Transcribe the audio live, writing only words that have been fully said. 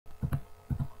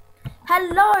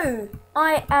Hello,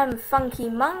 I am Funky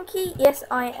Monkey. Yes,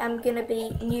 I am gonna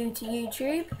be new to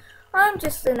YouTube. I'm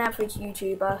just an average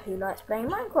YouTuber who likes playing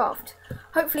Minecraft.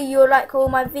 Hopefully you'll like all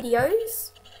my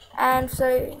videos, and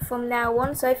so from now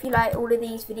on, so if you like all of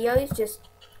these videos, just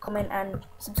comment and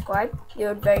subscribe. It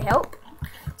would very help.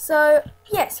 So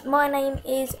yes, my name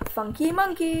is Funky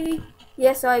Monkey.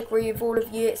 Yes, I agree with all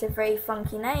of you, it's a very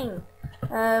funky name.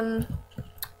 I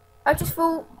just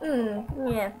thought,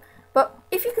 yeah. But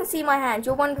if you can see my hand,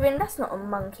 you're wondering, that's not a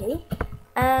monkey.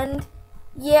 And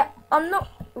yeah, I'm not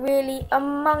really a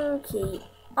monkey.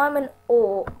 I'm an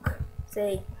orc.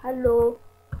 Say hello.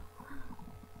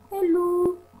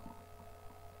 Hello.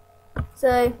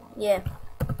 So, yeah.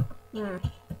 But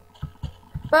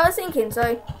I was thinking,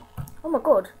 so, oh my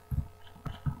god.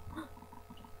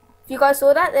 If you guys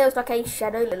saw that, there was like a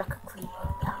shadow, like a creeper.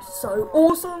 That was so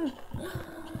awesome.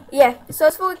 Yeah, so I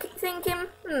was thinking,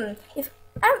 if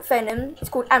ant venom, it's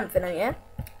called ant venom, yeah?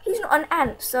 He's not an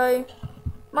ant, so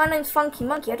my name's Funky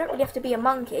Monkey. I don't really have to be a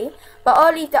monkey, but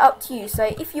I'll leave that up to you. So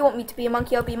if you want me to be a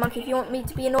monkey, I'll be a monkey. If you want me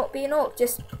to be an orc, be an orc.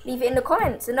 Just leave it in the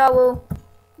comments, and I will,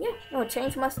 yeah, I'll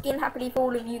change my skin happily for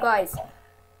all of you guys.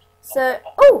 So,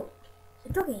 oh,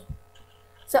 it's a doggy.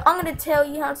 So I'm going to tell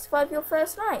you how to survive your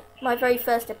first night. My very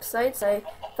first episode, so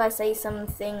if I say some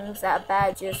things that are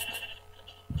bad, just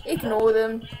ignore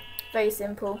them. Very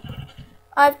simple.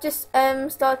 I've just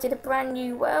started a brand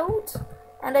new world,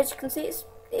 and as you can see,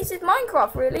 this is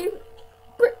Minecraft, really.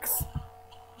 Bricks,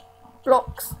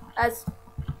 blocks, as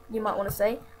you might want to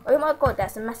say. Oh my god,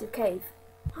 that's a massive cave.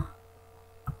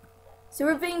 It's a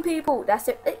ravine, people. That's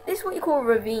it. This is what you call a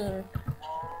ravine.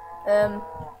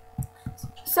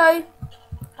 So,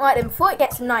 right then, before it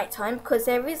gets night time, because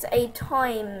there is a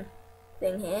time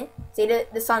thing here. See,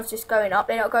 the sun's just going up.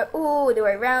 Then it'll go all the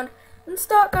way around and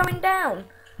start going down.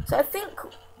 So I think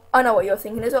I know what you're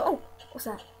thinking as well. Oh, what's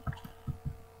that?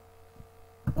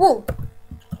 Wool.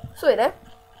 Sorry there.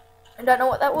 I don't know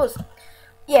what that was.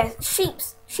 Yeah,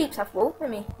 sheeps have wool.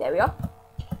 There we are.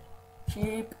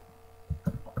 Sheep.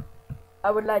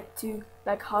 I would like to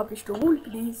harvest your wool,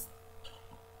 please.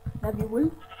 Have your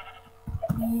wool,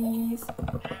 please.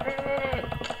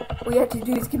 All you have to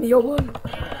do is give me your wool.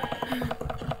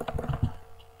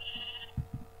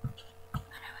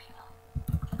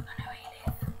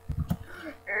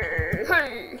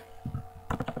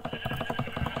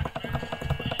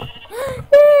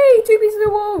 Hey, 2 pieces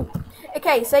of wool.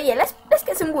 Okay, so yeah, let's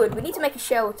get some wood. We need to make a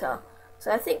shelter.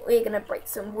 So I think we're gonna break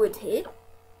some wood here.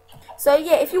 So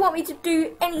yeah, if you want me to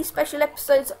do any special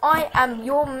episodes, I am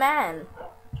your man.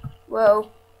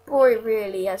 Well, boy,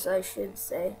 really, as I should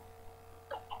say.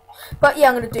 But yeah,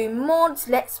 I'm gonna do mods,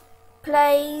 let's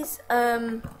plays,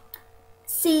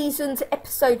 seasons,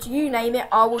 episodes, you name it,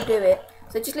 I will do it.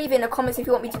 So just leave it in the comments if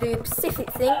you want me to do a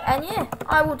specific thing, and yeah,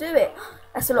 I will do it.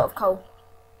 That's a lot of coal.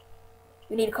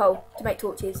 We need coal to make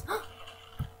torches.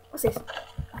 What's this?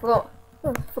 I forgot.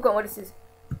 Oh, I forgot what this is.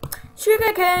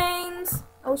 Sugar canes!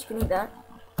 I wish you can eat that.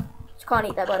 You can't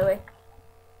eat that, by the way.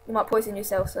 You might poison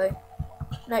yourself, so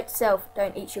note to self,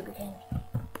 don't eat sugar cane.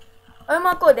 Oh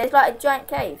my god, there's like a giant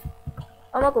cave.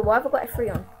 Oh my god, why have I got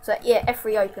F3 on? So yeah,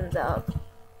 F3 opens that up.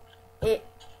 It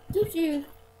gives you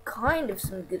kind of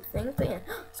some good things, but yeah.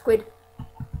 Squid.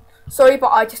 Sorry, but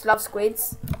I just love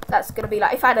squids. That's gonna be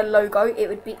like, if I had a logo, it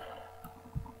would be.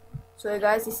 Sorry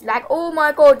guys, this lag. Oh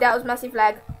my god, that was massive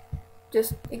lag.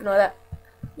 Just ignore that.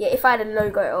 Yeah, if I had a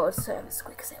logo, I would serve a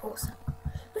squid because they're awesome.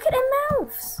 Look at their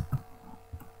mouths.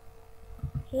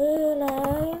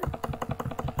 Hello.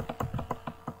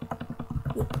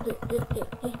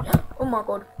 Oh my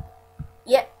god.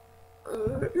 Yep.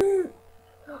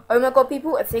 Oh my god,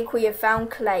 people, I think we have found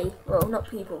clay. Well, not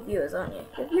people, viewers, aren't you?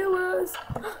 The viewers.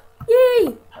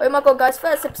 Yay! Oh my god, guys,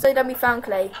 first episode and we found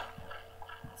clay.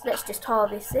 So let's just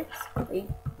harvest this. We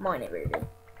mine it, really.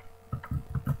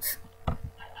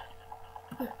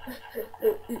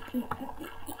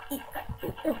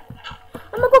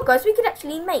 Oh my god, guys, we could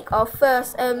actually make our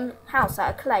first house out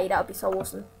of clay. That would be so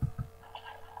awesome.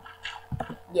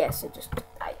 Yeah, so just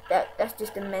like that's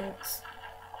just immense.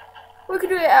 We could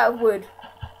do it out of wood.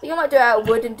 I think I might do it out of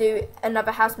wood and do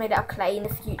another house made out of clay in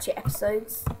the future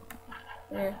episodes.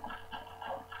 Yeah.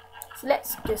 So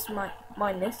let's just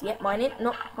mine this. Yep, mine it,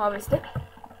 not harvest it.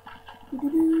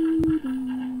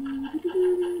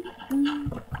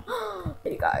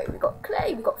 There we go. We got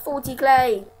clay. We got 40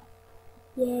 clay.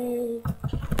 Yay.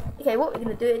 Okay, what we're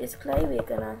gonna do with this clay? We're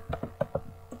gonna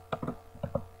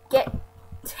get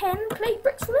 10 clay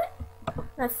bricks from it.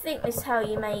 And I think this is how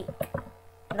you make.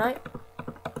 No.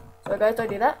 Sorry guys, don't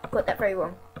do that. Got that very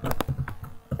wrong.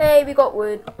 Hey, we got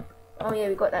wood. Oh yeah,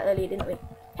 we got that earlier, didn't we?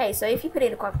 Okay, so if you put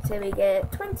in a carpenter, we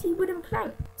get 20 wooden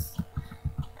planks.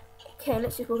 Okay,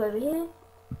 let's just walk over here.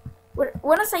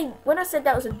 When I said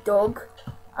that was a dog,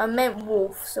 I meant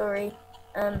wolf. Sorry.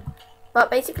 But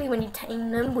basically, when you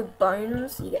tame them with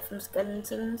bones, you get from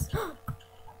skeletons.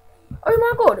 Oh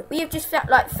my god, we have just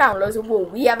found loads of wool.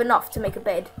 We have enough to make a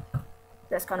bed.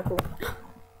 That's kind of cool.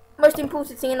 Most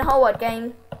important thing in the whole wide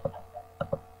game.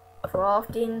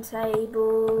 Crafting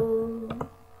table.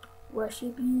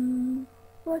 Worship you.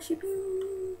 Worship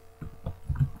you.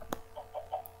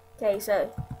 Okay,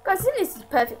 so guys, I think this is a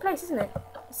perfect place, isn't it?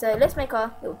 So let's make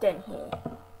our little den here.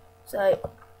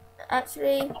 So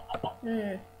actually,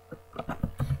 yeah,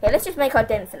 let's just make our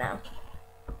den for now.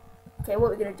 Okay,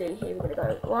 what we're gonna do here? We're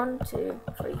gonna go 1, 2,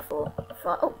 3, 4,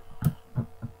 5.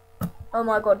 Oh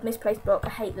my god, misplaced block. I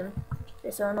hate them.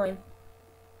 They're so annoying.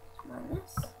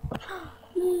 Minus.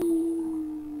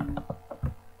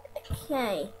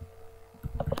 Okay.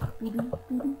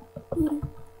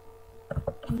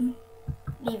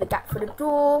 Leave a gap for the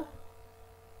door.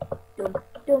 Dum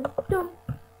dum dum.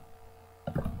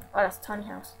 Oh, that's a tiny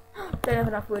house. Don't have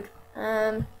enough wood.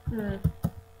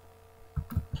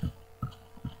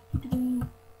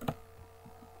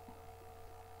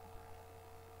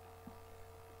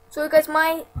 So guys,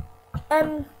 my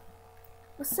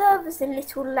server's a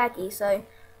little laggy, so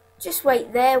just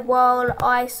wait there while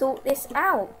I sort this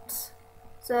out.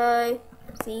 So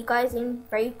see you guys in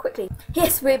very quickly.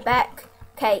 Yes, we're back.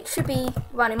 Okay, it should be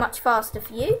running much faster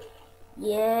for you.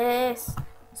 Yes.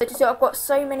 So just I've got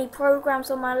so many programs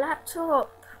on my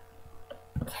laptop.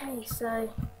 Okay, so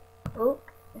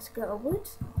let's get our wood.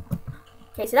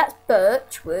 Okay, so that's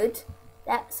birch wood.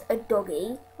 That's a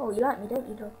doggy. Oh, you like me, don't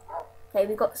you, dog? Okay,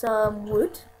 we got some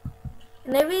wood.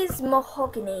 And there is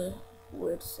mahogany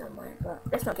wood somewhere, but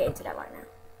let's not get into that right now.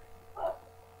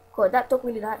 God, that dog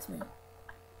really likes me.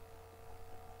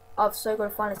 I've so got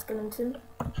to find a skeleton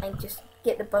and just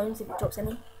get the bones if it drops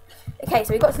any. Okay,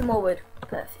 so we got some more wood.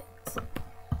 Perfect.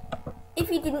 If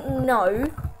you didn't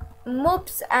know,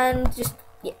 mobs and just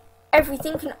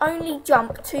everything can only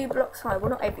jump 2 blocks high.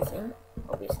 Well, not everything,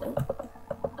 obviously,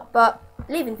 but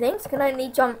living things can only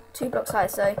jump 2 blocks high.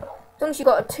 So as long as you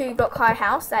got a 2 block high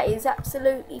house, that is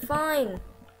absolutely fine.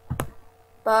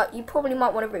 But you probably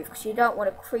might want a roof because you don't want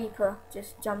a creeper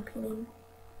just jumping in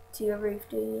to your roof,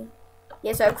 do you?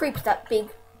 Yeah, so a creeper's that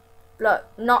big block.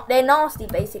 They're nasty,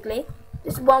 basically.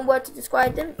 Just one word to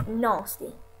describe them: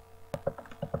 nasty.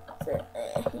 So,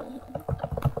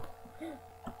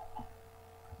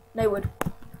 no wood.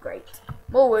 Great.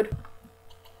 More wood.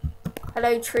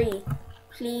 Hello, tree.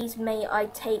 Please, may I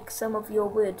take some of your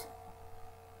wood?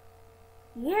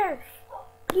 Yes.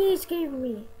 Please give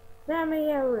me some of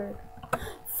your wood.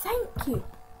 Thank you.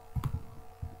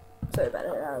 Sorry about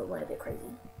that. I went a bit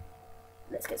crazy.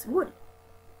 Let's get some wood.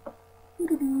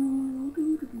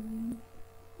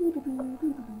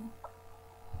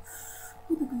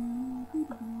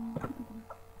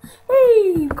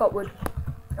 Hey, we've got wood.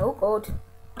 Oh god.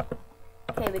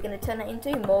 Okay, we're gonna turn that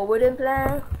into more wooden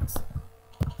planks.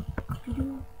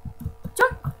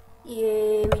 Jump!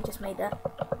 Yeah, we just made that.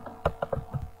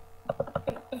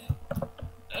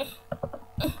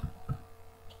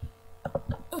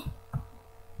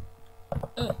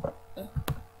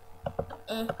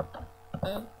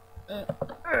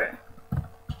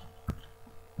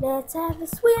 Let's have a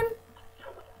swim.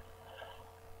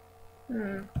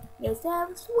 Let's have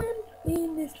a swim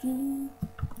in the sea.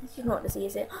 This is not the sea,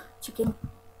 is it? Chicken,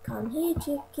 come here,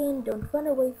 chicken. Don't run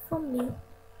away from me.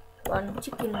 Run,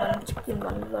 chicken,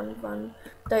 run, run.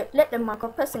 Don't let the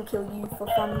Minecraft person kill you for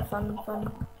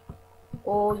fun.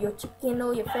 Or your chicken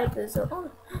or your feathers.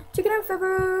 Or chicken and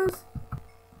feathers.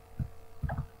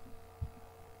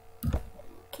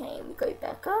 Okay, we go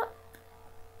back up.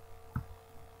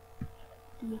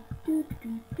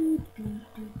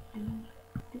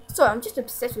 Sorry, I'm just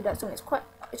obsessed with that song.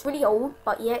 It's really old,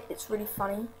 but yet it's really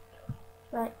funny.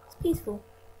 Right, it's peaceful.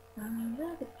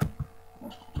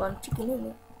 One chicken in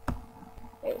it.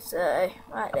 Okay, so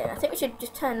right then, I think we should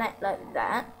just turn that like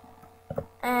that,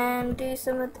 and do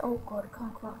some of. Oh god, I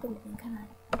can't craft anything, can I?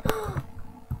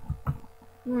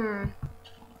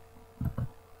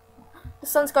 The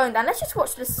sun's going down. Let's just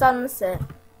watch the sunset.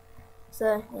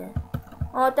 So yeah.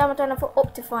 Oh damn! I don't know for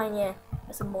Optifine. Yeah,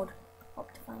 that's a mod.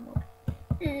 Optifine mod.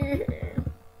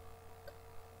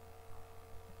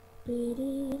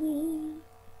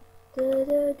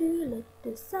 Let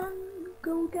the sun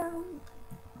go down.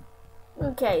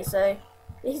 Okay, so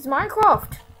this is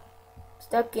Minecraft.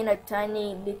 Stuck in a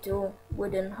tiny little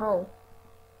wooden hole.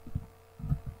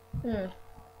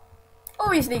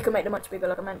 Obviously, you can make them much bigger,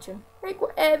 like a mansion. Make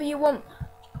whatever you want.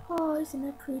 Oh, isn't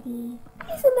that pretty?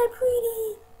 Isn't that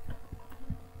pretty?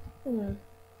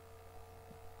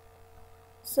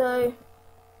 So,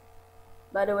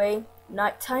 by the way,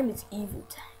 nighttime is evil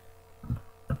time.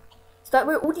 It's like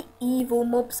where all the evil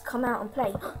mobs come out and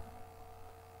play.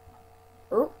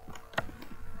 Oh.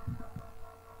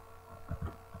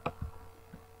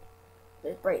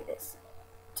 Let's break this.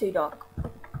 Too dark.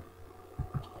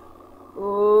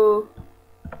 Oh.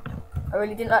 I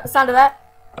really didn't like the sound of that.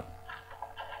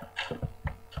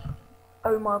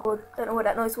 Oh my god, don't know what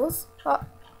that noise was, but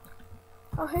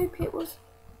I hope it was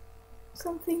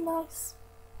something nice.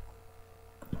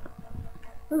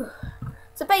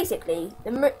 So basically,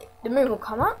 the moon will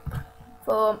come up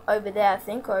from over there, I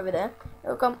think, or over there.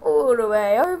 It'll come all the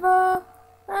way over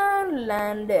and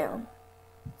land down.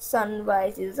 Sun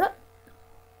rises up,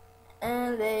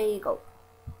 and there you go.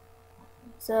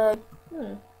 So,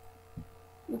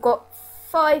 we've got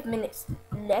 5 minutes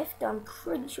left. I'm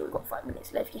pretty sure we've got 5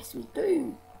 minutes left. Yes, we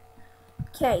do.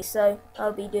 Okay, so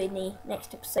I'll be doing the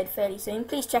next episode fairly soon.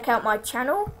 Please check out my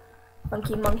channel,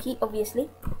 Funky Monkey, obviously.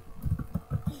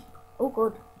 Oh,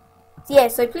 good. So, yeah,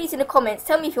 so please in the comments,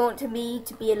 tell me if you want me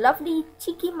to be a lovely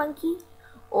cheeky monkey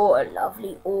or a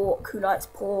lovely orc who likes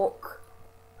pork.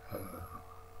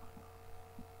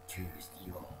 Choose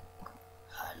the orc.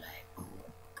 I like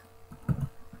pork.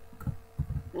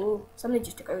 Ooh, something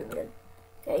just took over me then.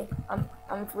 Okay,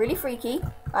 I'm really freaky.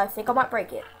 I think I might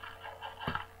break it.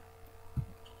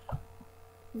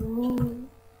 Ooh.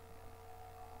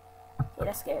 Okay,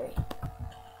 that's scary.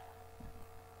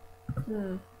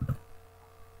 Okay,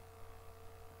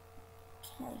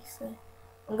 so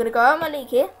I'm gonna go out my league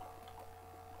here.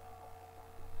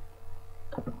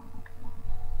 I'm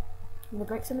gonna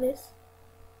break some of this.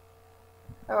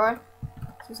 Alright,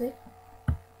 so see.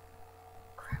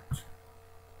 Crouch.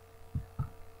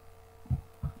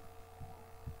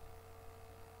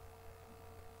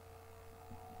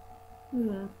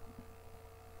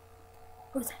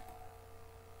 What was that?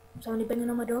 Somebody banging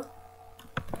on my door?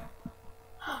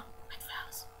 Red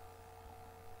flowers.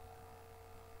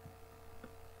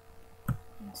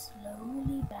 And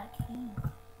slowly back in.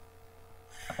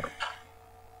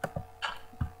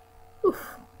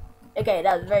 Oof. Okay,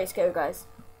 that was very scary, guys.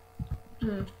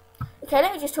 Okay,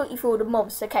 let me just talk you through all the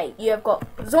mobs. Okay, you have got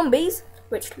zombies,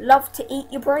 which love to eat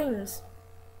your brains.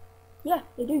 Yeah,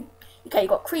 they do. Okay, you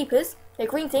got creepers. They're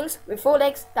green things with 4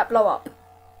 legs that blow up.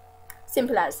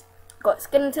 Simple as. Got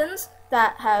skeletons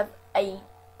that have a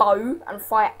bow and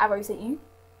fire arrows at you.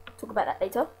 Talk about that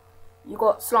later. You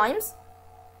got slimes,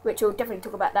 which we'll definitely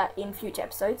talk about that in future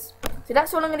episodes. So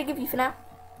that's all I'm going to give you for now.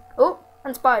 Oh,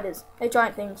 and spiders. They're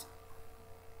giant things.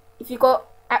 If you've got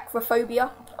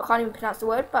acrophobia, I can't even pronounce the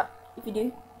word, but if you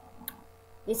do,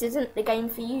 this isn't the game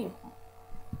for you.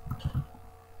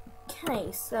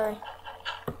 Okay, so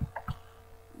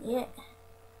yeah.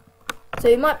 So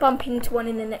we might bump into one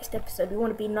in the next episode. We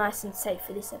want to be nice and safe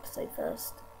for this episode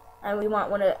first. And we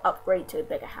might want to upgrade to a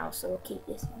bigger house, or keep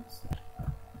this house.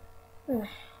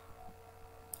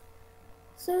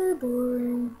 So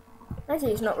boring.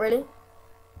 Actually, it's not really.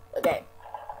 Okay.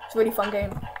 It's a really fun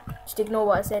game. Just ignore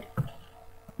what I said.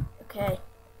 Okay.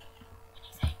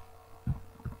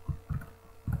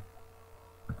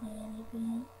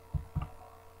 Anything?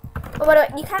 Oh, by the way,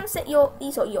 you can set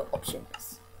these are your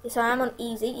options. So I am on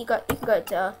easy. You can go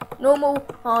to normal,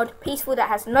 hard, peaceful that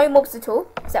has no mobs at all,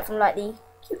 except from like the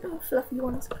cute little fluffy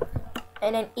ones,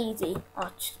 and then easy.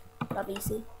 Oh, love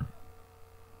easy.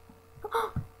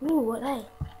 Ooh, what are they?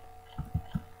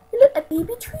 Look at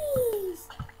baby trees.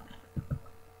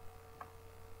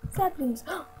 Saplings.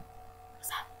 What's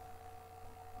that?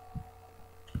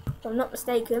 If I'm not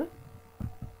mistaken,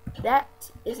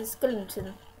 that is a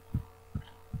skeleton.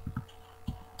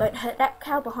 Don't hurt that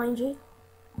cow behind you.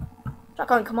 Like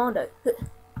going commando. Do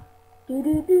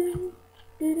do do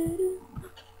do do do.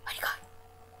 Where'd you go?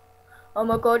 Oh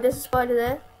my god, there's a spider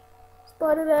there.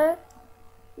 Spider there.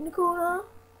 In the corner.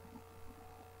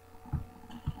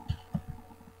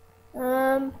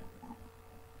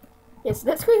 Yes,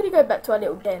 let's quickly go back to our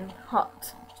little den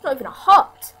hut. It's not even a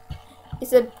hut.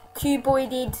 It's a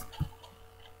cuboided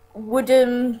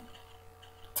wooden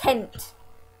tent,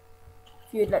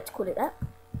 if you'd like to call it that.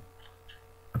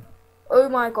 Oh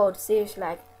my god, serious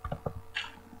lag.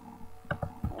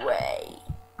 Way.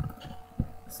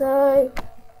 So,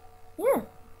 yeah.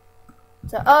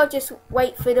 So I'll just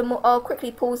wait for I'll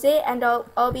quickly pause it and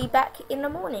I'll be back in the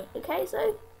morning. Okay,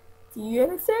 so see you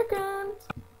in a second.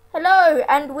 Hello,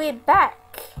 and we're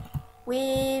back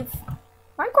with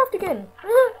Minecraft again.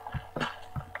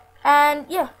 And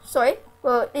yeah, sorry.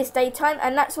 Well, it's daytime,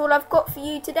 and that's all I've got for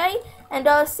you today. And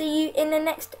I'll see you in the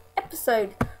next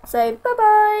episode. So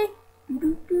bye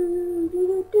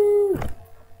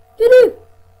bye.